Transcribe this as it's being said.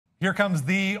Here comes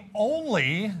the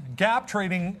only gap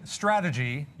trading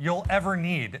strategy you'll ever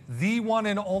need. The one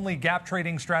and only gap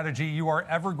trading strategy you are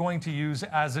ever going to use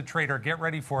as a trader. Get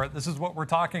ready for it. This is what we're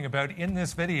talking about in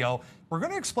this video. We're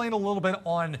going to explain a little bit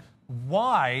on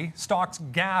why stocks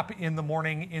gap in the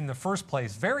morning in the first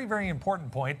place. Very, very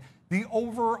important point. The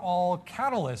overall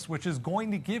catalyst, which is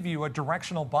going to give you a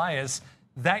directional bias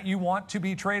that you want to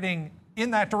be trading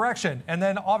in that direction. And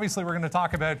then obviously we're going to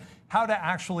talk about how to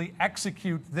actually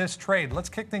execute this trade. Let's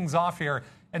kick things off here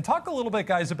and talk a little bit,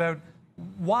 guys, about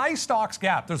why stocks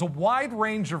gap. There's a wide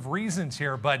range of reasons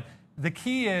here, but the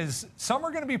key is some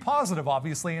are going to be positive,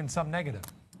 obviously, and some negative.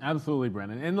 Absolutely,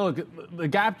 Brennan. And look, the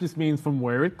gap just means from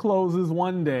where it closes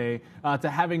one day to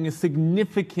having a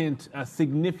significant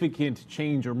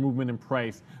change or movement in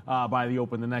price by the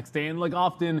open the next day. And like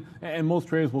often, and most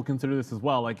traders will consider this as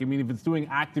well. Like, I mean, if it's doing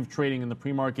active trading in the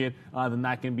pre-market, then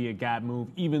that can be a gap move,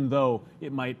 even though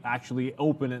it might actually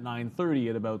open at 9:30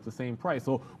 at about the same price.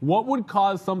 So what would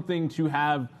cause something to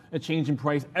have a change in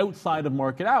price outside of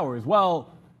market hours? Well,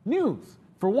 news.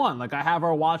 For one, like I have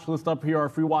our watch list up here, our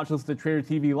free watch list at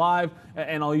TraderTV.Live,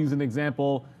 and I'll use an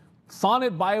example.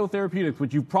 Sonnet Biotherapeutics,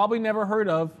 which you've probably never heard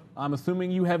of. I'm assuming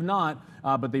you have not,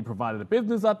 but they provided a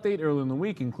business update earlier in the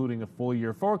week, including a full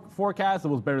year forecast that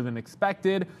was better than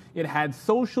expected. It had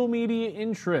social media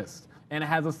interest, and it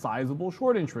has a sizable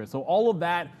short interest. So all of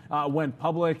that went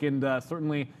public, and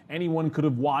certainly anyone could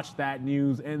have watched that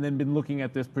news and then been looking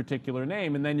at this particular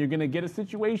name. And then you're going to get a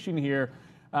situation here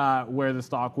where the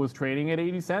stock was trading at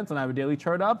 80 cents, and I have a daily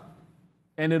chart up,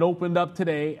 and it opened up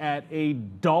today at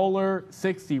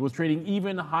 $1.60. It was trading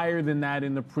even higher than that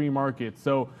in the pre-market.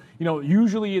 So, you know,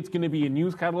 usually it's going to be a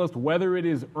news catalyst, whether it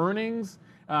is earnings,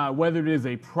 whether it is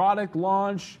a product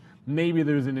launch, maybe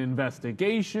there's an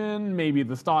investigation, maybe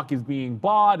the stock is being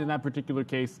bought. In that particular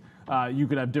case, you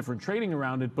could have different trading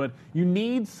around it, but you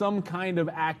need some kind of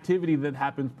activity that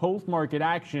happens post-market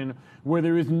action where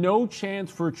there is no chance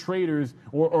for traders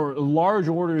or large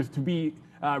orders to be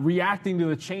reacting to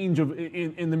the change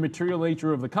in the material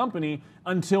nature of the company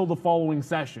until the following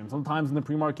session. Sometimes in the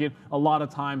pre-market, a lot of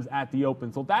times at the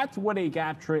open. So that's what a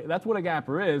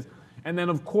gapper is. And then,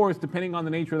 of course, depending on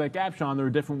the nature of that gap, Sean, there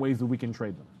are different ways that we can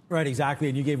trade them. Right, exactly.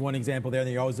 And you gave one example there,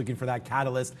 that you're always looking for that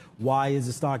catalyst. Why is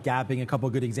the stock gapping? A couple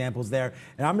of good examples there.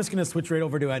 And I'm just going to switch right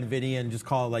over to NVIDIA and just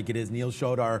call it like it is. Neil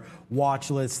showed our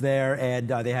watch list there, and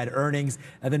they had earnings.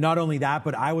 And then not only that,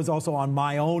 but I was also on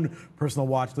my own personal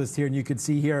watch list here. And you could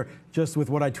see here, just with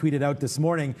what I tweeted out this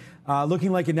morning,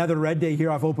 looking like another red day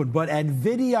here off open. But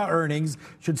NVIDIA earnings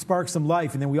should spark some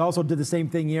life. And then we also did the same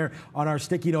thing here on our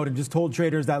sticky note and just told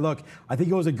traders that, look, I think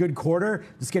it was a good quarter,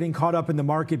 just getting caught up in the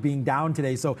market being down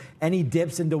today. So any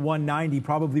dips into 190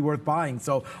 probably worth buying.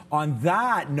 So on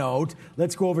that note,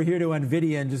 let's go over here to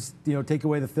NVIDIA and just, you know, take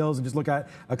away the fills and just look at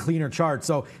a cleaner chart.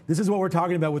 So this is what we're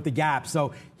talking about with the gap.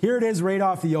 So here it is right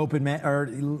off the open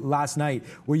last night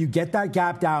where you get that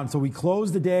gap down. So we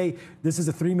close the day. This is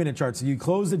a 3-minute chart. So you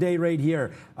close the day right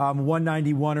here,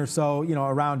 191 or so, you know,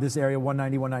 around this area,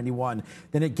 190, 191.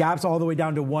 Then it gaps all the way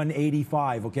down to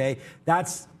 185, okay?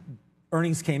 That's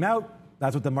earnings came out.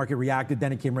 That's what the market reacted.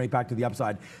 Then it came right back to the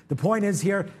upside. The point is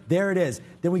here, there it is.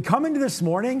 Then we come into this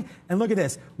morning and look at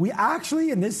this. We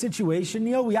actually, in this situation,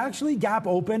 Neil, we actually gap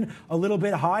open a little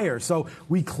bit higher. So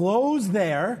we close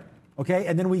there. Okay,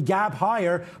 and then we gap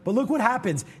higher, but look what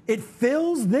happens. It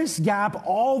fills this gap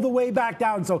all the way back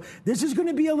down. So this is going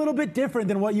to be a little bit different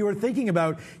than what you were thinking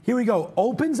about. Here we go.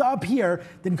 Opens up here,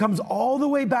 then comes all the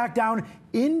way back down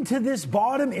into this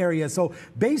bottom area. So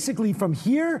basically from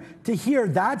here to here,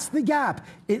 that's the gap.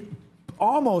 It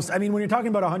almost, I mean, when you're talking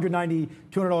about $190,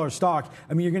 $200 stock,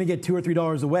 I mean, you're going to get $2 or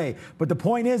 $3 away. But the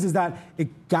point is that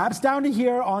it gaps down to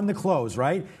here on the close,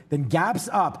 right? Then gaps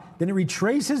up. Then it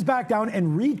retraces back down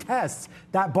and retests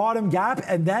that bottom gap,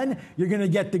 and then you're going to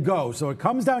get the go. So it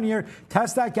comes down here,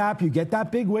 tests that gap, you get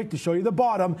that big wick to show you the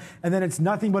bottom, and then it's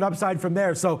nothing but upside from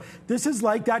there. So this is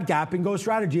like that gap and go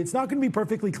strategy. It's not going to be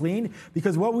perfectly clean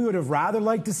because what we would have rather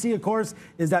liked to see, of course,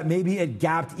 is that maybe it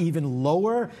gapped even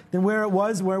lower than where it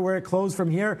was, where it closed from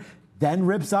here, then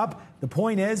rips up. The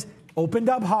point is, opened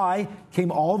up high,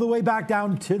 came all the way back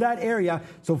down to that area,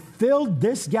 so filled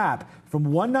this gap from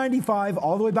 195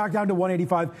 all the way back down to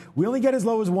 185. We only get as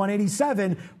low as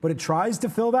 187, but it tries to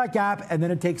fill that gap, and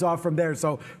then it takes off from there.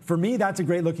 So for me, that's a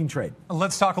great looking trade.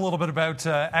 Let's talk a little bit about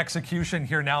execution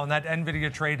here now, and that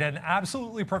NVIDIA trade, an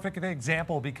absolutely perfect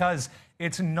example because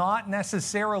it's not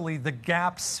necessarily the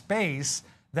gap space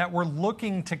that we're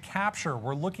looking to capture.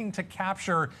 We're looking to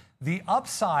capture the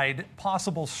upside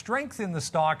possible strength in the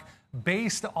stock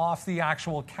based off the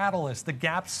actual catalyst. The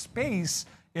gap space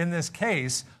in this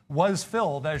case was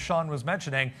filled, as Sean was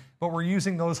mentioning, but we're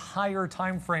using those higher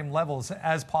time frame levels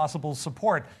as possible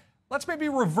support. Let's maybe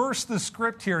reverse the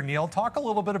script here, Neil. Talk a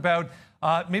little bit about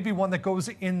maybe one that goes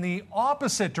in the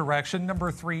opposite direction,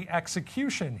 number 3,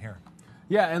 execution here.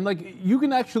 Yeah, and like you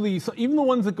can actually, so even the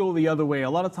ones that go the other way, a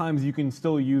lot of times you can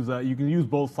still use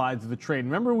both sides of the trade.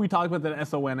 Remember we talked about that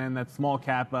SONN, that small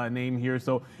cap name here.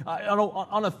 So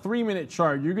on a 3-minute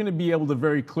chart, you're going to be able to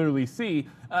very clearly see.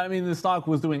 I mean, the stock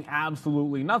was doing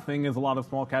absolutely nothing, as a lot of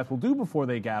small caps will do before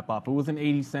they gap up. It was an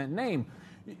 80-cent name.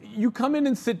 You come in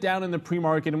and sit down in the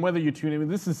pre-market, and whether you're tuning in,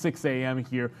 this is 6 a.m.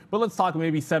 here, but let's talk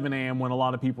maybe 7 a.m. when a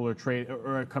lot of people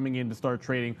are coming in to start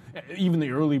trading, even the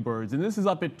early birds. And this is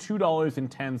up at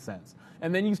 $2.10.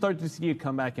 And then you start to see it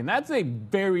come back in. That's a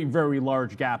very, very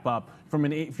large gap up from a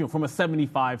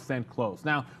 75-cent close.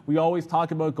 Now, we always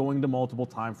talk about going to multiple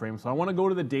time frames, so I want to go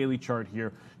to the daily chart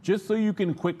here, just so you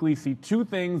can quickly see two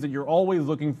things that you're always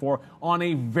looking for on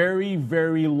a very,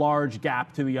 very large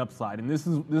gap to the upside. And this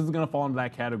is going to fall into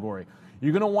that category.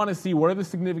 You're going to want to see what are the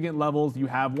significant levels. You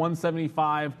have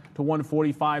 175 to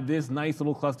 145, this nice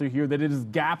little cluster here that it is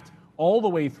gapped all the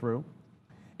way through.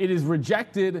 It is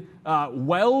rejected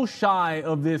well shy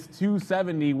of this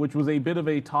 270, which was a bit of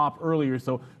a top earlier.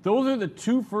 So those are the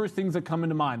two first things that come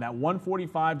into mind, that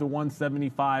 145 to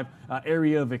 175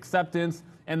 area of acceptance,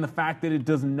 and the fact that it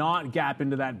does not gap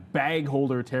into that bag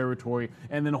holder territory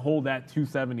and then hold that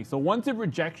 270. So once it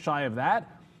rejects shy of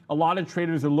that, a lot of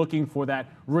traders are looking for that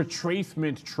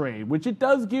retracement trade, which it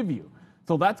does give you.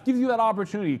 So that gives you that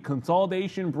opportunity,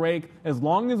 consolidation break. As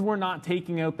long as we're not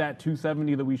taking out that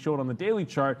 270 that we showed on the daily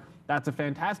chart, that's a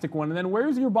fantastic one. And then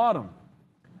where's your bottom?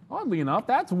 Oddly enough,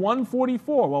 that's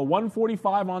 144. Well,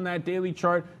 145 on that daily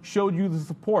chart showed you the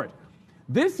support.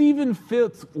 This even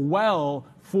fits well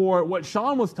for what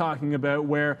Sean was talking about,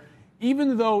 where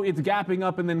even though it's gapping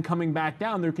up and then coming back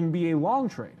down, there can be a long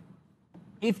trade.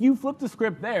 If you flip the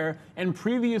script there and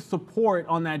previous support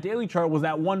on that daily chart was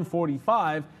at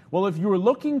 145, well, if you were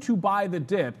looking to buy the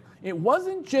dip, it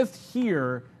wasn't just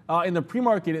here in the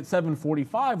pre-market at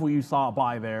 745 where you saw a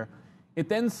buy there. It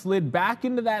then slid back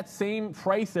into that same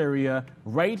price area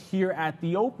right here at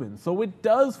the open. So it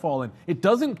does fall in. It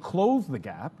doesn't close the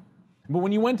gap. But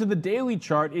when you went to the daily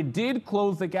chart, it did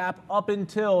close the gap up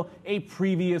until a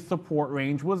previous support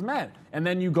range was met. And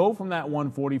then you go from that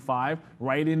 145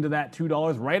 right into that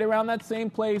 $2, right around that same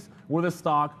place where the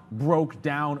stock broke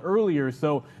down earlier.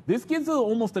 So this gives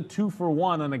almost a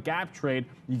 2-for-1 on a gap trade.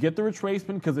 You get the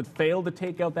retracement because it failed to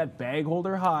take out that bag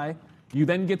holder high. You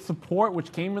then get support,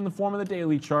 which came in the form of the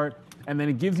daily chart. And then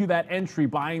it gives you that entry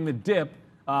buying the dip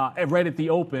right at the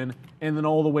open, and then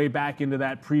all the way back into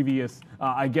that previous,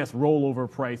 I guess, rollover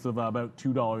price of about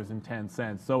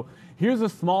 $2.10. So here's a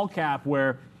small cap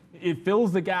where it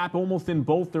fills the gap almost in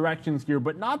both directions here,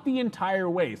 but not the entire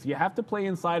way. So you have to play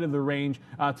inside of the range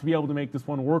to be able to make this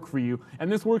one work for you.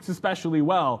 And this works especially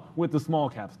well with the small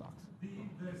cap stocks.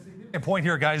 The point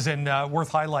here, guys, and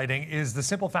worth highlighting is the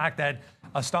simple fact that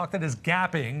a stock that is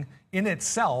gapping in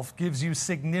itself gives you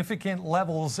significant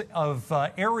levels of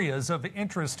areas of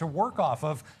interest to work off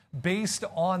of based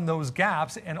on those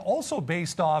gaps, and also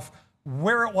based off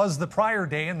where it was the prior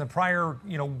day and the prior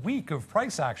week of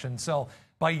price action. So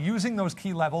by using those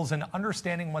key levels and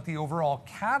understanding what the overall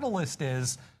catalyst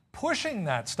is pushing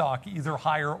that stock either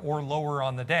higher or lower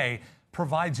on the day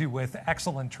provides you with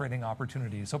excellent trading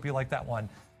opportunities. Hope you like that one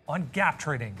on gap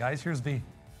trading. Guys, here's V.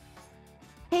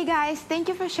 Hey guys, thank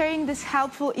you for sharing this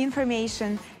helpful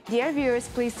information. Dear viewers,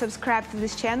 please subscribe to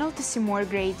this channel to see more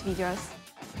great videos.